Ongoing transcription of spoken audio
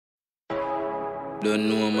Don't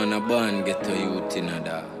know man a born get a youth in a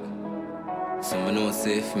dog. So I know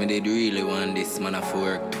say if me did really want this man to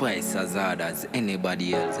work twice as hard as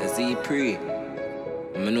anybody else. As he pray,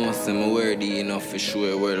 I know say me worthy enough for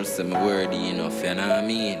sure. World say me worthy enough, you know what I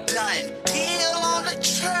mean?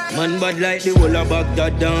 Man bad like the whole of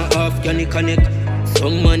Baghdad down half can he connect.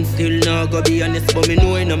 Some man still nah go be honest, but me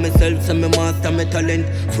know in myself say me master my talent.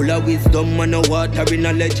 Full of wisdom and no water in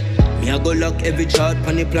knowledge. Me a go lock every chart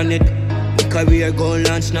on the planet. My career go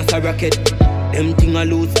launch NASA rocket. Them thing a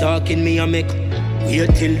lose talking me a make. Wait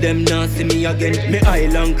till them nah see me again. Me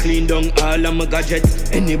island clean down all of my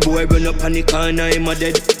gadgets. Any boy run up on the corner him a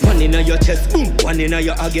dead. One in your chest, boom, one in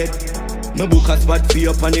your agate. Me book a spot for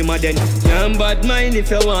you up on him a den. Can't bad mind if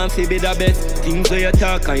you want to be the best. Things where you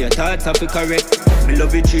talk and your thoughts are correct. Me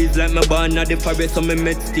love the trees like me born at the forest. So me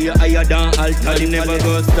met stay higher than altar. They never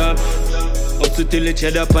go stop. Hustle till the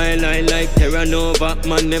cheddar pile line like Terra Nova.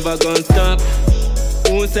 Man never gon' stop.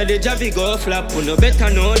 Who said the Javi go flap? Who no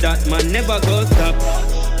better know that man never go stop.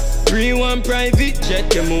 Free one private jet,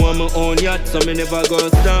 them want my own yacht, so me never go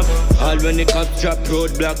stop. All when the cops drop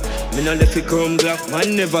roadblock, me no left it chrome block.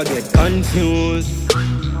 Man never get confused.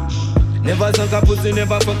 Never suck a pussy,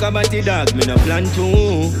 never fuck a batty dog. Me no plan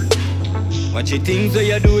to. Watch the things that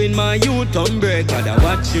you do in my youth, unbreak, I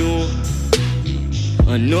watch you.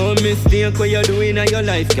 And no mistake what you do in your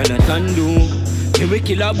life cannot undo. Me will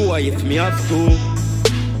kill a boy if me have to.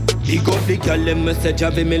 Big up the girl, them me say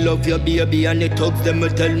Javi, me love your baby. And the thugs, them me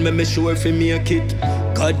tell me sure fi make it.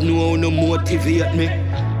 God know how no motivate me.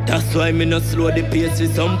 That's why me no slow the pace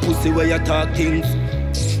with some pussy where you talk things.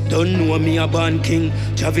 Don't know me a born king.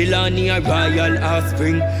 Jahvillani a royal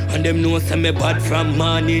offspring. And them know say me bad from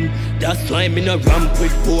morning. That's why me no ramp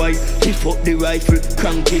with boy. Lift up the rifle,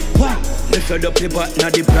 crank it. Why? Me fed up the bat na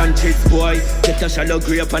the branches boy. Get a shallow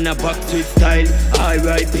grape and a backstreet style.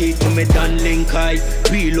 R.I.P. to me Dan Link eye.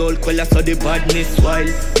 Real old quella so the badness while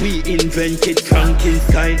we invented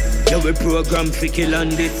Frankenstein. Yeah we program fi kill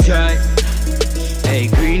and destroy. Hey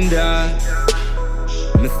green dog,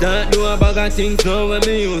 me start do a bag of things now when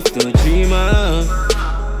me used to dream of.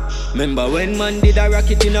 Remember when man did a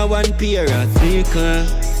rocket in a one pair of sneakers.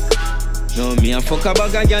 Now me a fuck a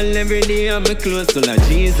bag of girl every day and me close to la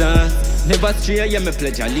Jesus. Never stray, yeah me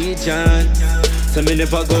pledge allegiance. So me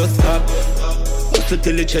never go stop. Hustle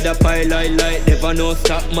till the cheddar pile I light. Never no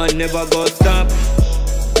stop, man never go stop.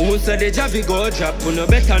 Who said the Javi go drop? Who no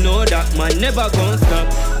better know that man never go stop.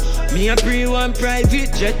 Me a pre one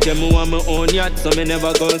private jet, them want my own yacht, so me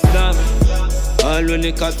never go stop. All when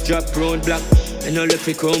the cops drop roadblock, and all if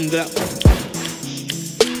it chrome black.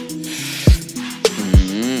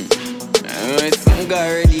 Some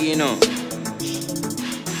guy ready, you know.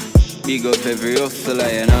 Big up every hustler,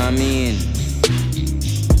 you know what I mean?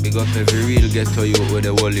 Big up every real ghetto you with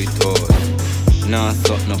the wallet out. Nah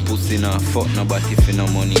suck no pussy, nah fuck nobody for no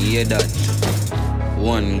money, hear that?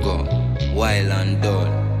 One go, wild and dull.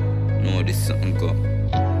 No, this something go.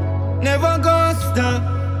 Never go stop.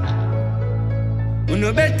 You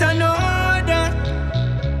no better know that.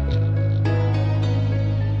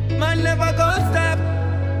 Man never go stop.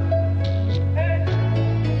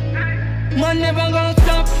 Man never go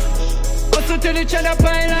stop. Hustle till the cheddar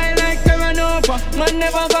pile I like Terra Nova. Man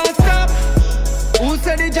never go stop. Who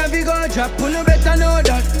said the Javi go drop? You no better know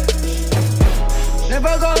that.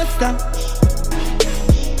 Never go stop.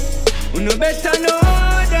 You no better know.